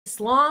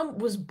Islam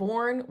was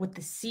born with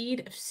the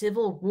seed of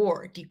civil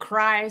war,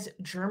 decries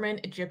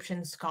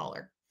German-Egyptian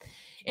scholar.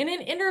 In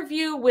an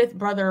interview with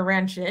Brother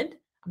Ranchid,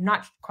 I'm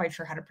not quite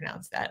sure how to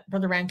pronounce that,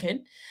 Brother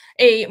Rankid,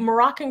 a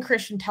Moroccan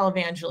Christian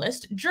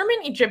televangelist,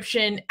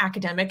 German-Egyptian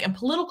academic, and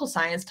political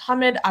scientist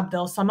Hamid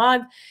Abdel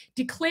Samad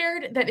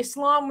declared that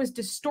Islam was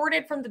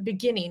distorted from the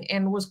beginning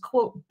and was,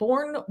 quote,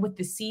 born with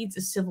the seeds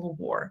of civil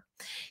war.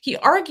 He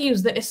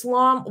argues that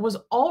Islam was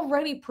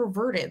already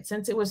perverted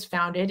since it was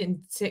founded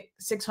in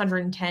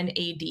 610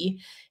 AD,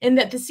 and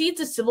that the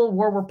seeds of civil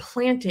war were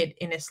planted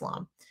in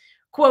Islam.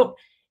 Quote,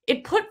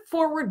 it put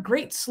forward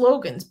great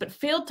slogans, but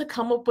failed to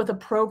come up with a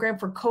program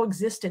for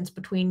coexistence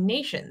between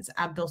nations,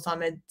 Abdul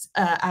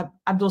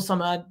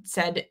Samad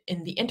said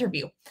in the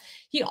interview.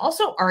 He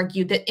also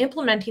argued that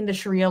implementing the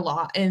Sharia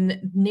law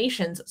in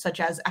nations such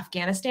as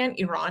Afghanistan,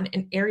 Iran,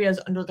 and areas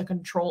under the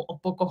control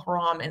of Boko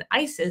Haram and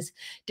ISIS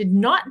did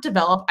not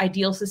develop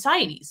ideal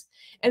societies,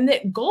 and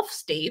that Gulf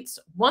states,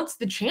 once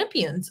the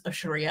champions of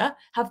Sharia,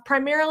 have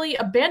primarily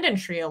abandoned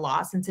Sharia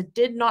law since it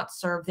did not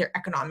serve their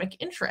economic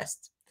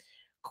interests.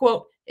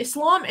 Quote,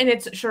 Islam and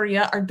its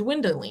Sharia are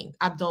dwindling,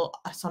 Abdul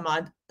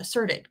Samad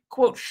asserted.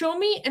 Quote, show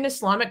me in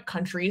Islamic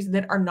countries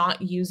that are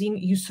not using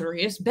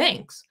usurious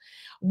banks.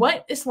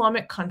 What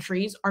Islamic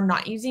countries are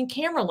not using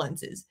camera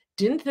lenses?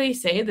 Didn't they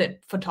say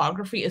that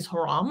photography is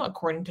haram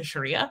according to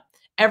Sharia?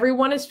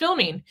 Everyone is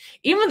filming.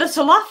 Even the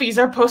Salafis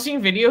are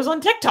posting videos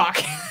on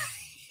TikTok.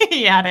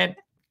 He added.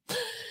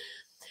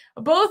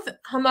 Both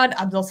Hamad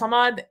Abdel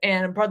Samad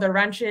and Brother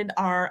Ranchid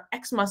are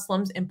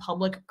ex-Muslims and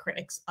public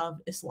critics of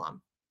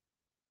Islam.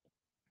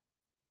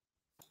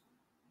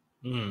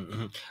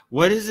 Mm-hmm.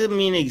 What does it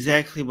mean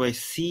exactly by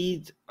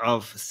seed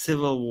of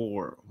civil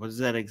war? What is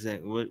that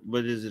exactly?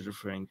 What is it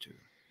referring to?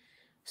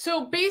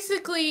 So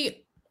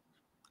basically,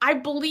 I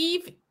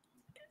believe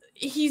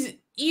he's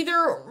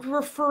either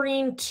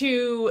referring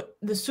to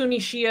the Sunni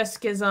Shia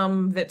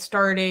schism that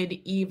started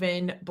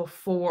even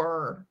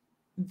before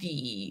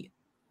the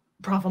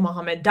Prophet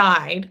Muhammad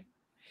died.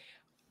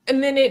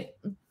 And then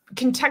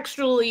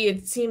contextually,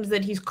 it seems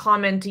that he's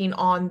commenting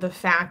on the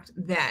fact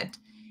that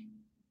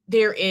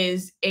there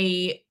is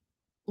a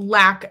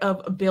lack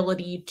of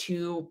ability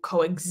to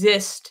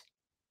coexist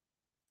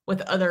with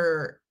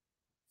other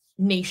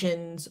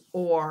nations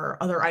or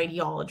other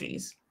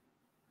ideologies.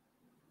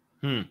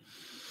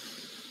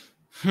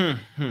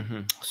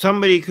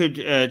 Somebody could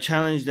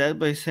challenge that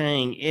by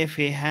saying, if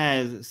he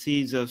has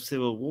seeds of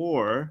civil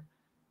war,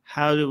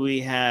 how do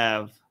we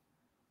have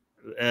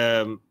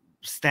after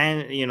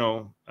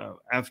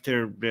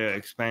the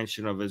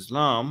expansion of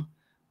Islam,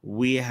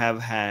 we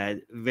have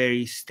had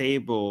very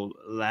stable,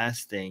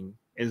 lasting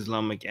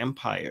Islamic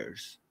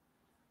empires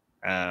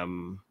that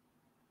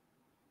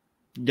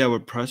were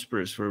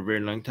prosperous for a very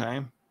long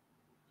time.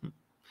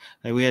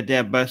 Like we had the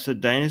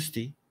Abbasid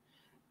dynasty,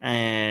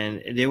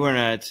 and they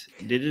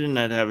did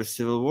not have a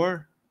civil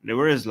war. They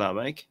were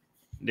Islamic.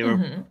 They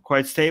were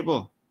quite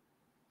stable.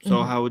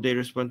 So how would they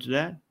respond to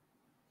that?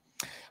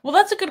 Well,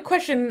 that's a good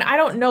question. I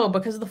don't know,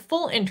 because the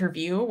full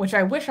interview, which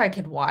I wish I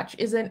could watch,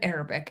 is in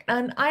Arabic,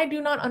 and I do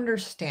not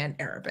understand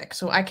Arabic,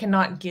 so I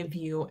cannot give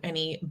you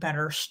any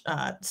better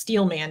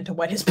steelman to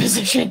what his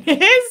position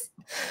is.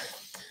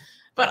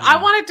 But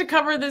I wanted to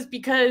cover this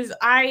because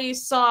I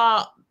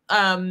saw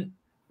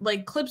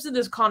like clips of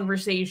this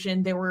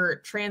conversation. They were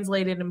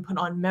translated and put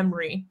on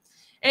memory.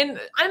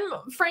 And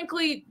I'm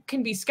frankly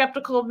can be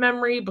skeptical of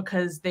memory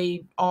because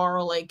they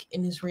are like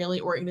an Israeli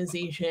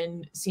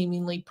organization,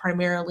 seemingly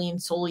primarily and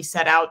solely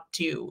set out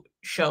to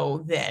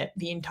show that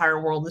the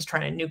entire world is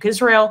trying to nuke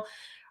Israel.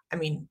 I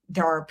mean,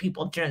 there are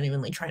people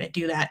genuinely trying to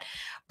do that,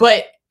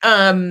 but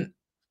then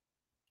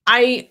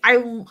I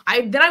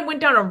went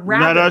down a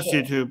rabbit hole.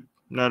 YouTube.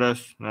 Not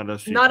us.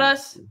 100% not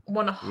us.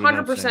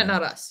 100%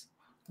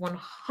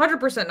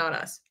 not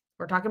us.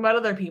 We're talking about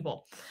other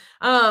people.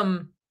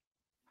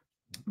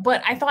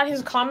 But I thought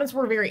his comments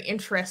were very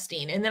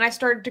interesting. And then I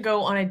started to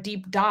go on a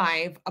deep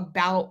dive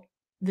about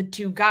the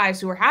two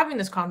guys who were having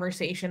this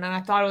conversation, and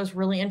I thought it was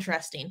really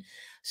interesting.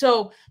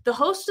 So the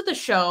host of the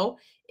show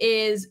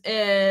is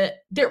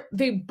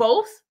they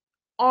both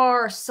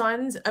are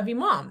sons of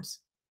imams.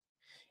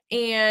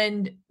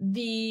 And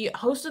the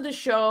host of the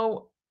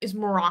show is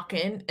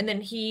Moroccan, and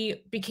then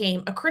he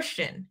became a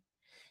Christian.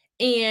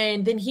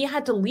 And then he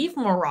had to leave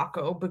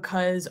Morocco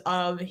because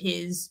of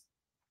his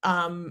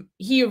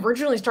he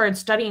originally started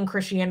studying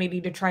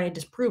Christianity to try to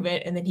disprove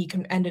it, and then he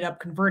ended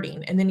up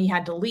converting, and then he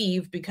had to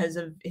leave because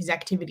of his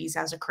activities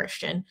as a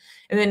Christian.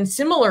 And then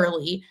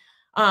similarly,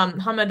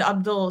 Hamad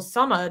Abdul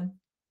Samad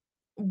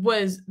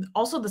was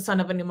also the son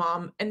of an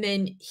imam, and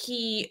then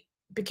he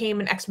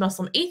became an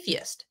ex-Muslim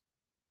atheist.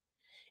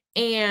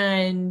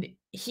 And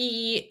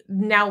he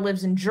now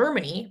lives in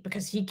Germany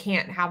because he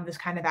can't have this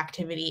kind of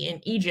activity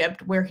in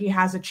Egypt, where he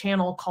has a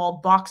channel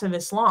called Box of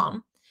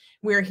Islam,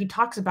 where he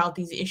talks about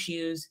these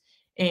issues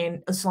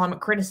and Islamic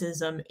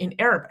criticism in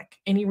Arabic.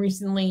 And he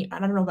recently, I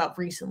don't know about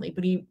recently,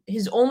 but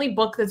his only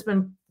book that's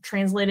been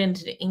translated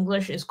into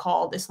English is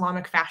called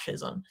Islamic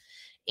Fascism.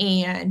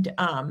 And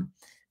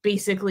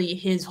basically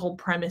his whole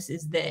premise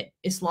is that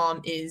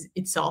Islam is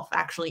itself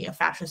actually a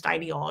fascist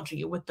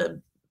ideology with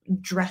the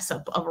dress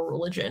up of a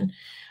religion.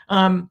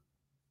 And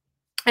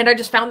I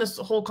just found this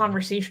whole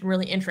conversation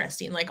really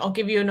interesting. Like, I'll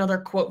give you another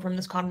quote from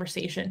this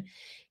conversation.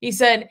 He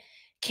said,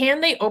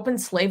 "Can they open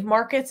slave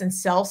markets and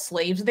sell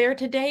slaves there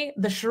today?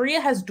 The Sharia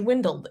has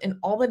dwindled, and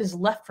all that is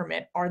left from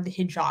it are the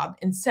hijab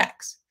and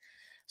sex."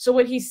 So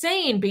what he's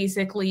saying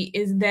basically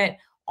is that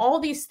all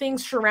these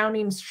things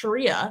surrounding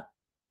Sharia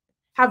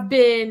have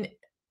been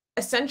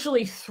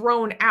essentially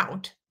thrown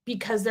out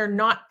because they're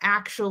not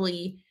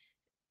actually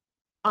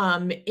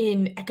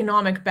in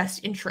economic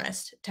best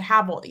interest to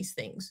have all these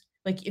things.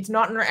 Like, it's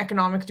not in our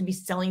economics to be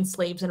selling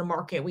slaves in a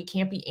market. We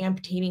can't be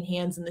amputating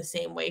hands in the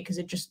same way because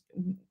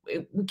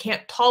we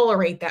can't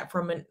tolerate that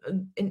from an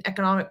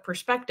economic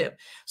perspective.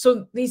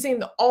 So he's saying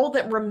that all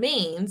that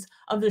remains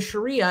of the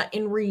Sharia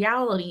in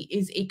reality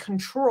is a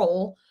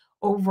control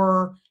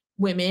over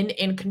women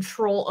and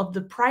control of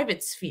the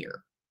private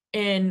sphere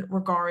in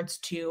regards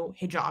to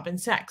hijab and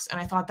sex.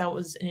 And I thought that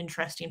was an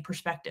interesting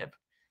perspective.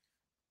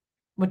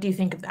 What do you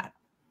think of that?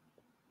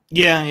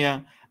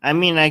 Yeah. I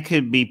mean, I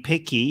could be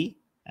picky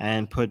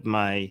and put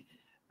my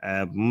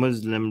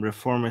Muslim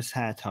reformist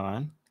hat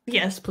on.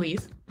 Yes,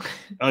 please.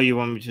 Oh, you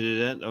want me to do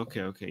that?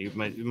 Okay. It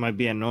might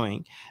be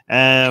annoying to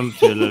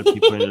a lot of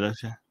people in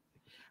Russia.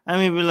 I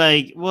mean, be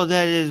like, well,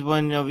 that is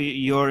one of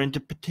your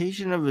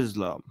interpretation of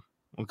Islam.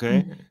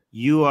 Okay,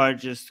 you are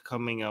just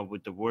coming up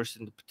with the worst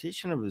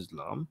interpretation of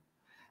Islam.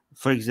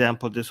 For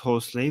example, this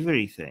whole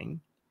slavery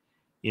thing.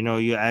 You know,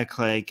 you act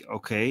like,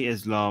 okay,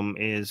 Islam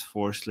is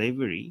for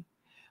slavery,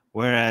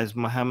 whereas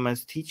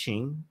Muhammad's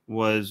teaching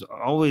was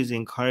always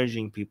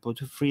encouraging people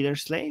to free their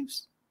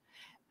slaves.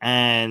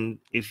 And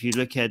if you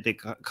look at the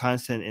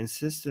constant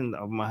insistence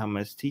of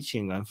Muhammad's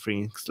teaching on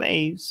freeing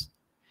slaves,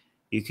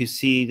 you could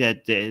see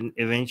that the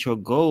eventual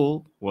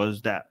goal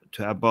was that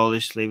to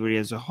abolish slavery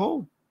as a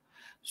whole.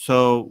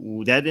 So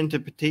that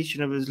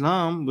interpretation of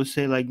Islam would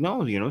say, like,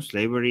 no, you know,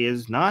 slavery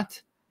is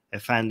not a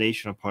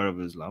foundational part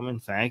of Islam. In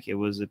fact, it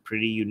was a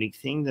pretty unique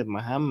thing that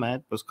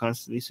Muhammad was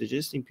constantly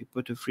suggesting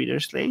people to free their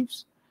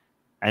slaves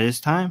at his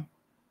time.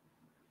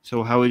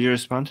 So how would you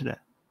respond to that?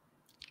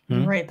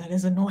 Right, that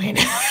is annoying.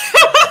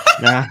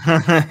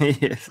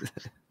 Yes.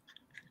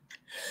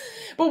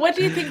 But what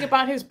do you think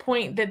about his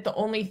point that the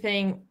only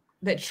thing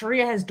that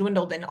Sharia has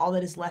dwindled and all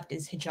that is left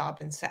is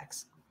hijab and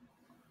sex?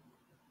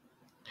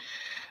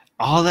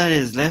 All that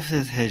is left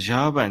is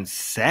hijab and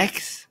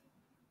sex?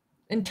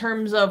 In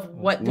terms of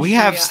what the we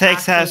Sharia have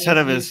sex outside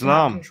of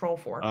Islam. Control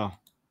for. Oh,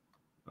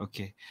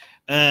 okay.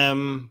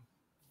 Well,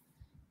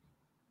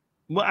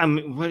 I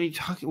mean, what are you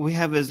talking? We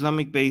have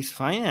Islamic-based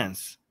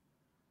finance.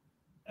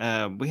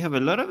 We have a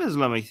lot of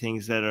Islamic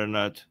things that are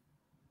not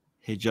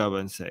hijab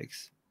and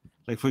sex.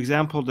 Like, for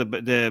example,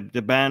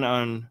 the ban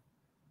on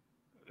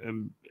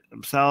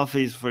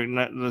Salafis for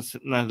not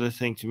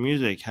listening to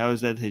music. How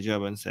is that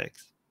hijab and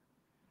sex?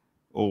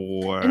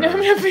 Or and I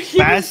remember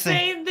you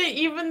saying that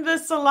even the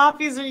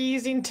Salafis are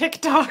using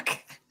TikTok.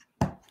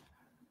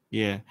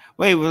 Yeah.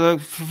 Wait, well,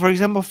 for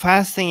example,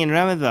 fasting in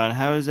Ramadan,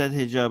 how is that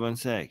hijab and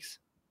sex?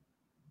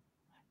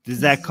 The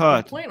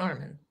zakat. Point,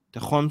 Armin.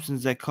 The khums and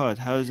zakat,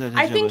 how is that hijab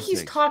I think and he's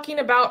sex? talking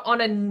about on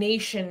a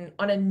nation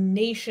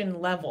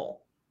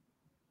level.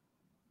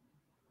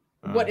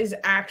 What is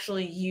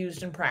actually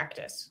used in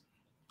practice.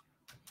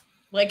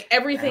 Like,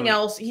 everything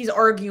else he's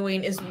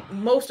arguing is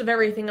most of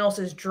everything else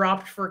is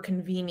dropped for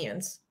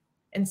convenience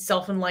and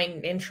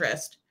self-enlightened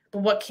interest.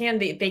 But what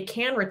they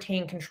can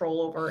retain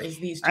control over is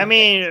these two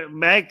things.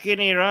 Back in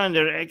Iran,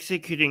 they're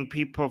executing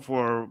people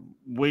for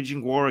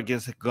waging war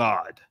against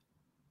God.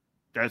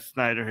 That's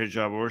neither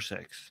hijab or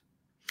sex.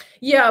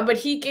 Yeah, but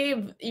he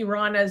gave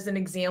Iran as an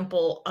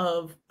example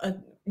of a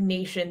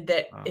nation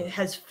that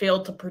has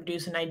failed to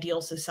produce an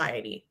ideal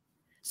society.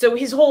 So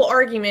his whole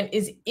argument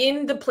is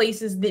in the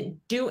places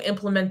that do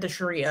implement the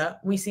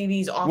Sharia, we see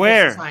these awful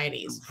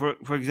societies.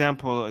 For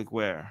example, like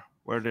where?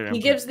 Where did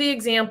he gives the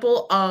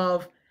example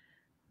of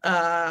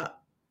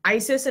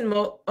ISIS and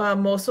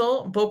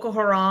Mosul, Boko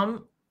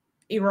Haram,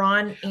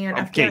 Iran, and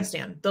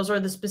Afghanistan. Those are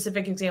the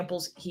specific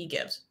examples he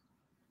gives.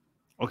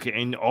 Okay,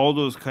 in all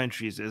those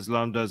countries,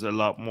 Islam does a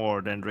lot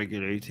more than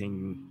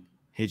regulating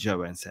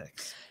hijab and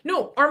sex.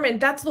 No, Armin,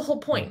 that's the whole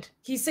point.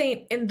 He's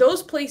saying in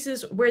those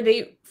places where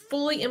they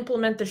fully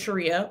implement the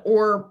Sharia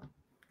or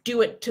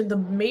do it to the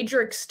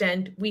major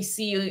extent, we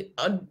see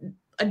a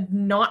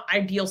not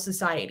ideal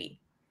society.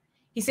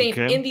 He's saying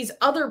in these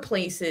other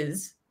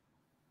places,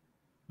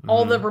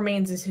 all that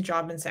remains is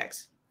hijab and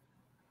sex.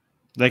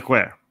 Like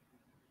where?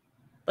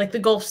 Like the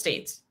Gulf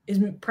states is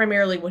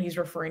primarily what he's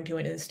referring to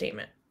in his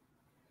statement.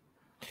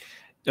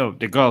 Oh,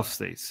 the Gulf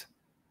states.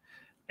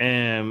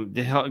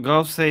 The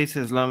Gulf states,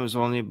 Islam is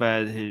only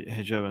about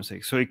hijab and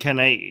sex. So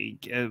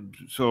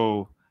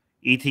so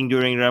eating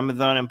during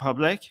Ramadan in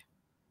public,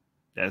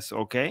 that's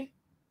okay?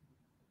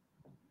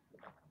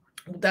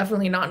 Well,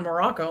 definitely not in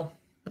Morocco,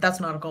 but that's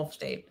not a Gulf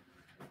state.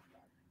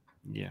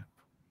 Yeah.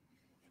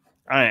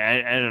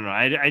 I don't know.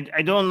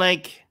 I don't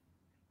like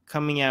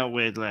coming out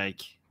with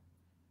like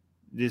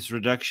these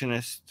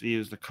reductionist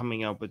views, they're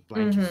coming up with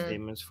blanket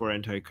statements for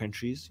entire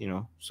countries, you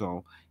know.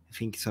 So I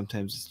think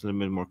sometimes it's a little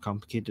bit more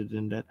complicated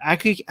than that. I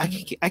could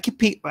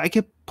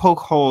poke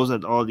holes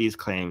at all these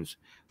claims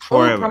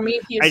forever.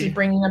 Prometheus is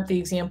bringing up the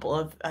example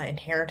of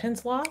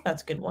inheritance law.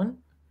 That's a good one.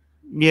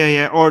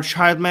 Yeah, or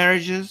child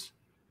marriages,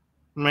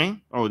 right?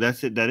 Oh,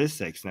 that's it. That is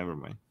sex. Never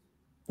mind.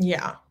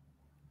 Yeah,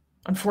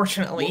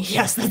 unfortunately,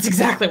 yes, that's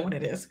exactly what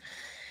it is.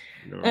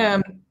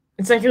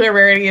 Secular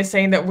Rarity is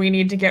saying that we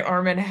need to get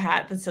Armin a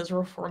hat that says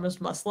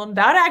reformist Muslim.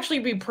 That'd actually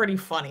be pretty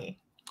funny.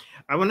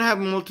 I want to have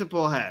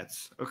multiple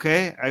hats,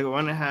 okay? I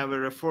want to have a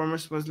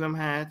reformist Muslim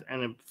hat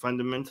and a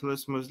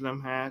fundamentalist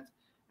Muslim hat,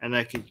 and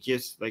I could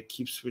just like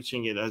keep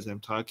switching it as I'm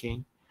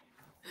talking.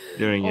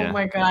 Oh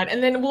my god.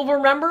 And then we'll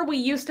remember we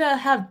used to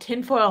have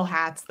tinfoil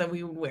hats that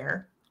we would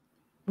wear.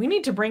 We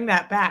need to bring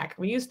that back.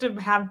 We used to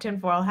have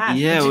tinfoil hats.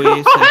 Yeah, we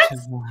used to have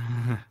tinfoil.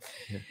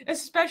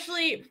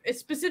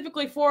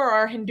 Specifically for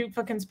our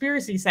Hindufa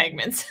conspiracy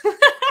segments.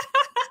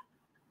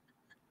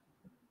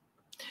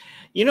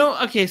 You know,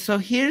 okay, so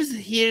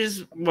here's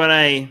what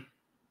I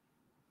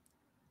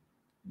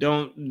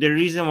don't, the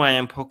reason why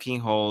I'm poking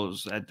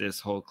holes at this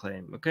whole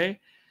claim, okay?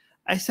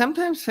 I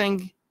sometimes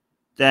think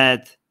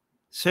that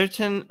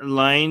certain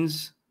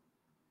lines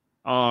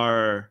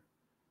are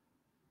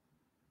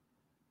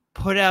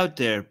put out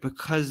there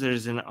because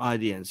there's an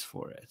audience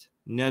for it,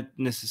 not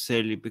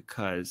necessarily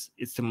because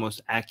it's the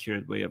most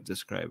accurate way of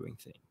describing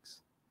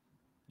things.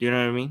 Do you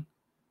know what I mean?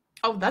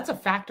 Oh, that's a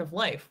fact of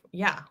life.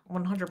 Yeah,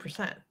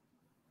 100%.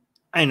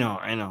 I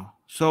know.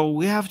 So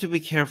we have to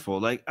be careful.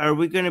 Like, are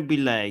we going to be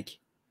like,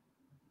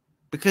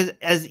 because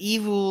as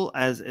evil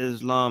as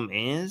Islam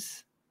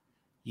is,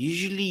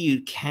 usually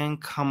you can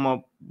come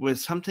up with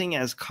something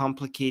as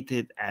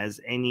complicated as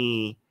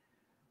any,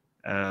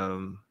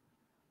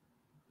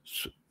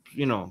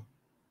 you know,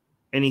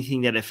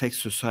 anything that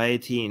affects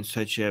society in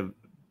such a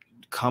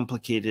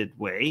complicated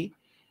way.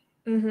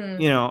 You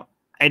know,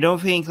 I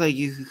don't think like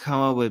you could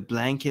come up with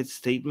blanket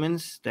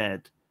statements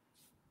that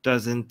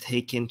doesn't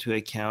take into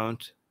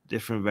account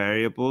different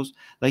variables.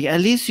 Like, at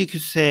least you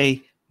could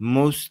say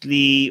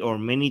mostly or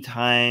many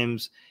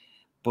times,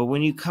 but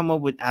when you come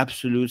up with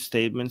absolute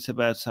statements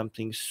about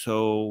something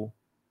so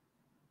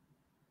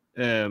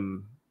that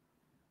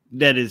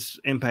is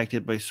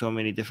impacted by so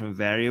many different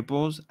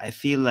variables, I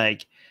feel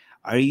like,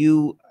 are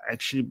you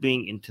actually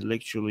being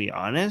intellectually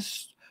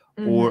honest,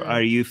 or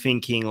are you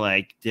thinking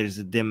like there's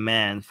a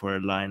demand for a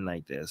line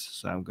like this,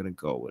 so I'm gonna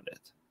go with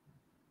it?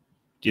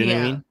 Do you know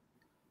what I mean?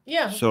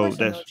 Yeah, of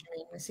course I know what you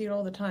mean. I see it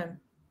all the time.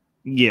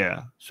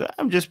 Yeah, so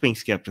I'm just being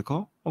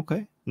skeptical.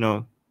 Okay,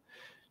 no,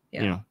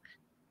 you know,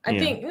 I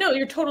think no,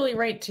 you're totally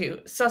right too.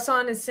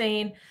 Sasan is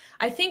saying,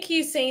 I think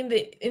he's saying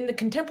that in the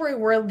contemporary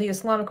world, the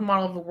Islamic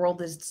model of the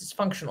world is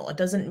dysfunctional. It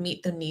doesn't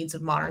meet the needs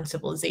of modern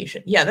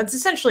civilization. Yeah, that's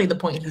essentially the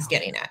point he's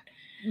getting at.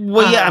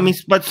 Well, yeah, I mean,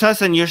 but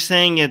Sasan, you're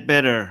saying it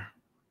better.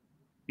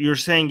 You're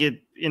saying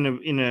it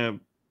in a.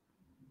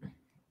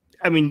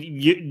 I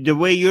mean, the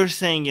way you're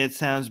saying it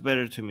sounds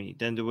better to me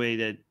than the way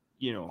that,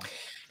 you know.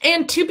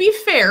 And to be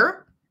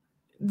fair,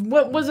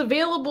 what was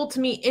available to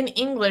me in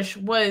English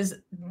was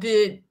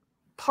the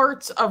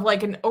parts of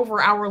like an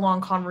hour-long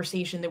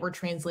conversation that were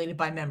translated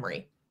by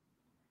memory.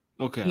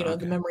 Okay. You know,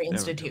 the Memory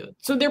Institute.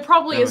 So there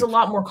probably is a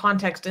lot more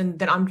context and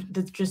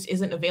that just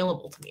isn't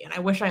available to me. And I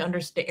wish I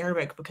understood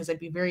Arabic, because I'd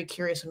be very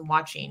curious in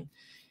watching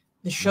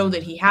the show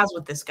that he has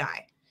with this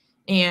guy.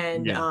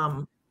 And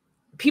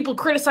people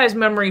criticize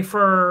memory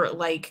for,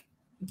 like,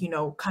 you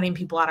know, cutting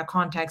people out of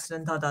context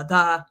and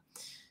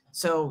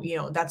So, you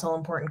know, that's all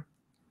important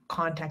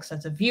context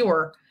as a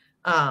viewer,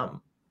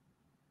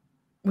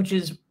 which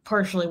is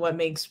partially what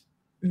makes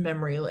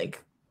memory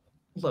like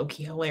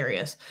low-key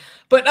hilarious.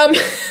 But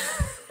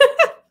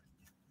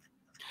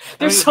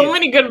there's so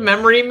many good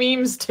memory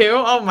memes too.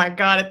 Oh my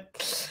god.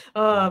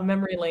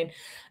 Memory lane.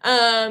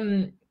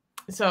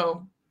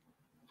 So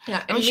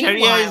yeah, and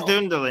Sharia is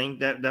dwindling.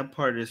 That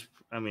part is,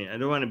 I mean, I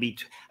don't want to be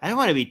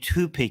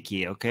too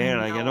picky, okay?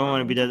 Like, I don't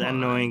want to be that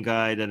annoying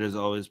guy that is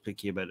always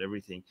picky about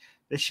everything.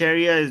 The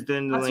Sharia is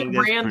dwindling.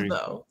 That's your brand,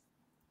 though.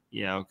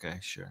 Yeah, okay,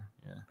 sure.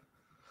 Yeah.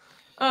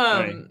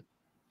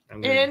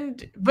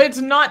 But it's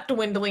not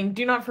dwindling.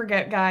 Do not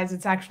forget, guys,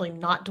 it's actually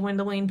not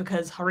dwindling,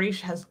 because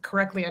Harish has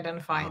correctly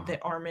identified that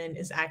Armin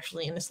is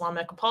actually an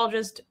Islamic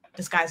apologist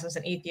disguised as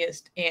an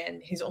atheist,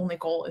 and his only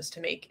goal is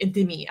to make a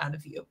dhimmi out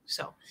of you.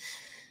 So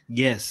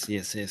yes.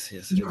 You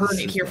heard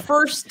it here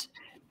first.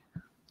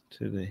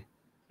 Today.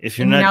 If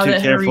you're not too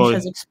careful, Harish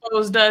has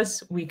exposed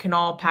us, we can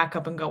all pack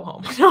up and go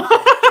home.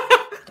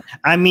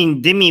 I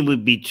mean, dhimmi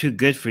would be too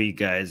good for you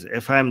guys.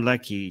 If I'm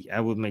lucky,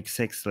 I would make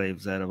sex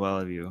slaves out of all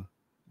of you.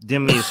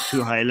 Dhimmi is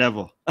too high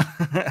level.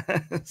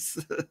 God.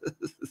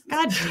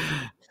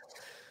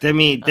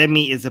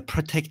 Dhimmi is a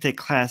protected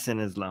class in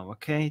Islam,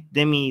 okay?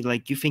 Dhimmi,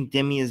 like, you think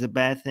dhimmi is a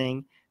bad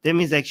thing?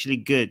 Dhimmi is actually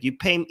good. You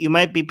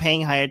might be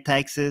paying higher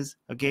taxes,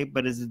 okay?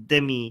 But as a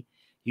dhimmi,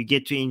 you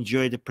get to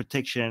enjoy the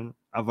protection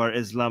of our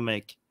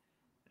Islamic,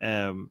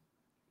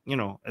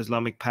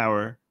 Islamic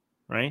power,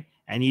 right?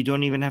 And you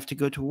don't even have to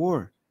go to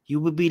war. you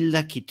will be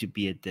lucky to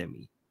be a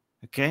demi.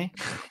 Okay?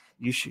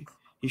 You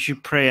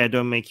should pray I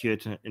don't make you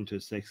into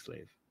a sex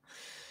slave.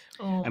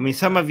 Oh I mean,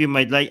 some of you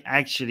might like.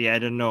 Actually, I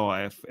don't know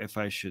if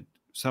I should.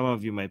 Some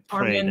of you might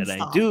pray Armin, that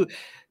stop. I do.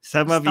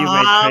 Some of you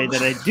might pray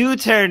that I do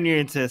turn you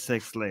into a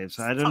sex slave.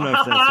 So I don't know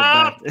if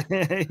that's a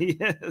bad.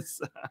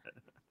 Yes.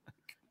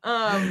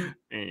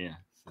 Yeah.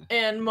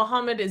 And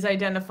Muhammad is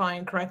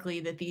identifying correctly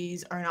that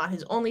these are not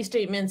his only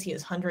statements. He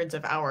has hundreds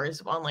of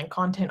hours of online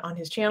content on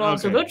his channel.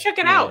 Okay. So go check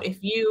it out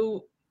if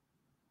you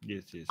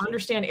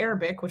understand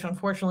Arabic, which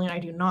unfortunately I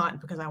do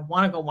not because I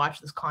want to go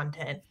watch this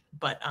content.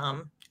 But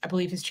I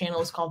believe his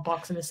channel is called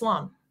Box of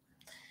Islam.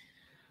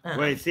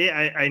 Wait, see,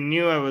 I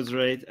knew I was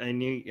right. I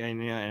knew I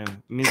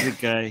am. Music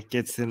guy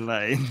gets in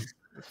line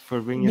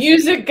for being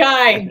music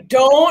guy.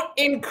 Don't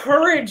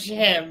encourage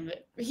him.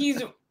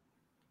 These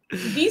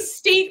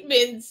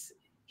statements.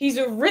 He's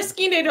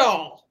risking it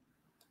all.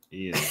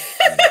 Yeah.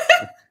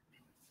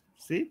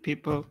 See,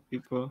 people.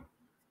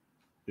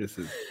 This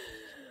is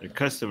the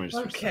customers.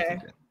 Okay.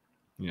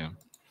 Yeah.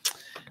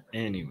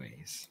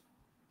 Anyways.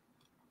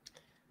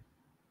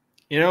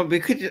 You know, we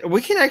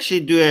could actually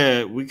do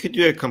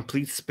a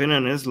complete spin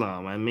on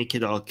Islam and make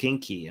it all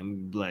kinky.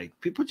 And like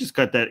people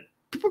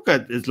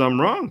got Islam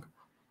wrong.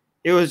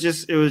 It was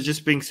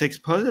just being sex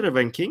positive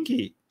and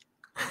kinky.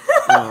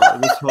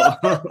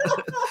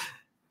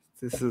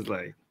 This is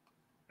like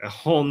a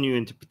whole new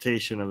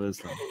interpretation of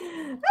Islam.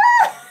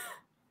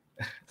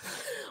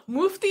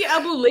 Mufti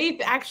Abu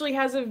Layth actually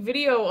has a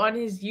video on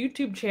his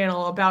YouTube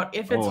channel about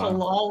if it's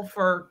halal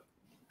for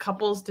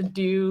couples to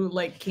do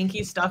like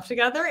kinky stuff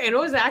together, and it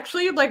was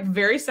actually like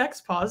very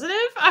sex positive.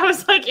 I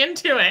was like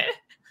into it.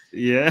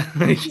 Yeah.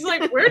 He's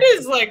like, where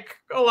does like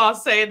Allah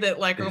say that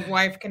like a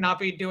wife cannot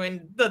be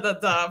doing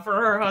for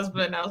her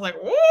husband? I was like,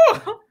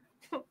 whoa.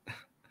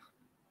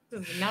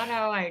 This is not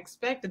how I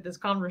expected this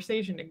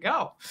conversation to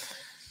go.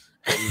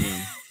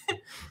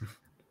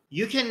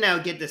 You can now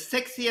get the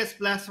sexiest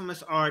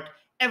blasphemous art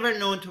ever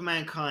known to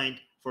mankind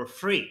for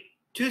free.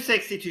 Too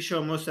sexy to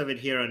show most of it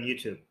here on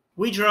YouTube.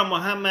 We draw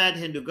Muhammad,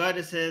 Hindu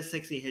goddesses,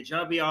 sexy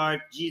hijabi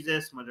art,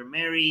 Jesus, Mother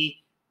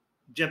Mary,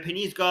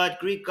 Japanese god,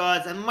 Greek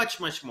gods, and much,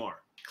 much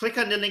more. Click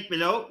on the link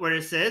below where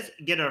it says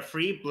get our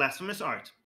free blasphemous art.